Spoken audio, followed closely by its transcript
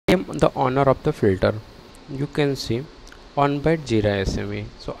I am the owner of the filter. You can see on by Jira SMA.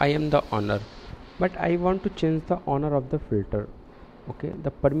 So I am the owner, but I want to change the owner of the filter. Okay,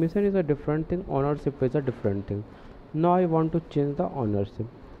 the permission is a different thing, ownership is a different thing. Now I want to change the ownership.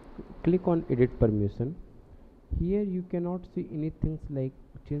 Click on edit permission. Here you cannot see anything like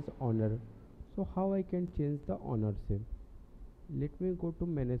change owner. So how I can change the ownership? Let me go to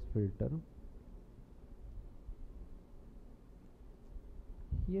manage filter.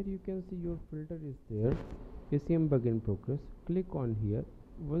 Here you can see your filter is there, ACM bug in progress. Click on here.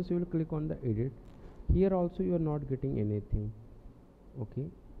 Once you will click on the edit, here also you are not getting anything. Okay,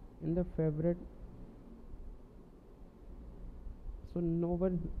 in the favorite, so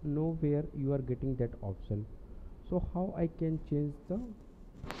nowhere you are getting that option. So how I can change the,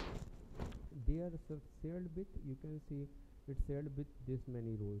 they are shared with, you can see it's shared with this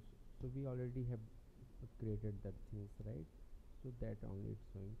many rows. So we already have created that things, right? So that only it's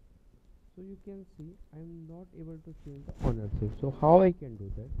showing. So you can see I am not able to change the ownership. So how I can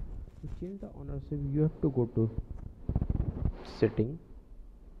do that? To change the ownership, you have to go to setting,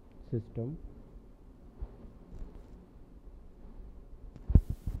 system,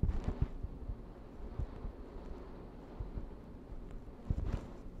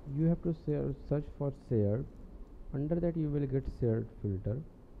 you have to search for shared. Under that you will get shared filter.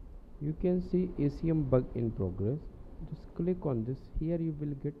 You can see ACM bug in progress. Just click on this. Here you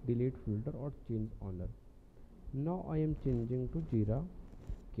will get delete filter or change owner. Now I am changing to Jira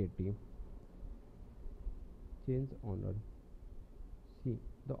KT. Change owner. See,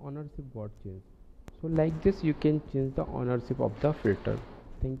 the ownership got changed. So like this you can change the ownership of the filter.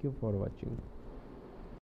 Thank you for watching.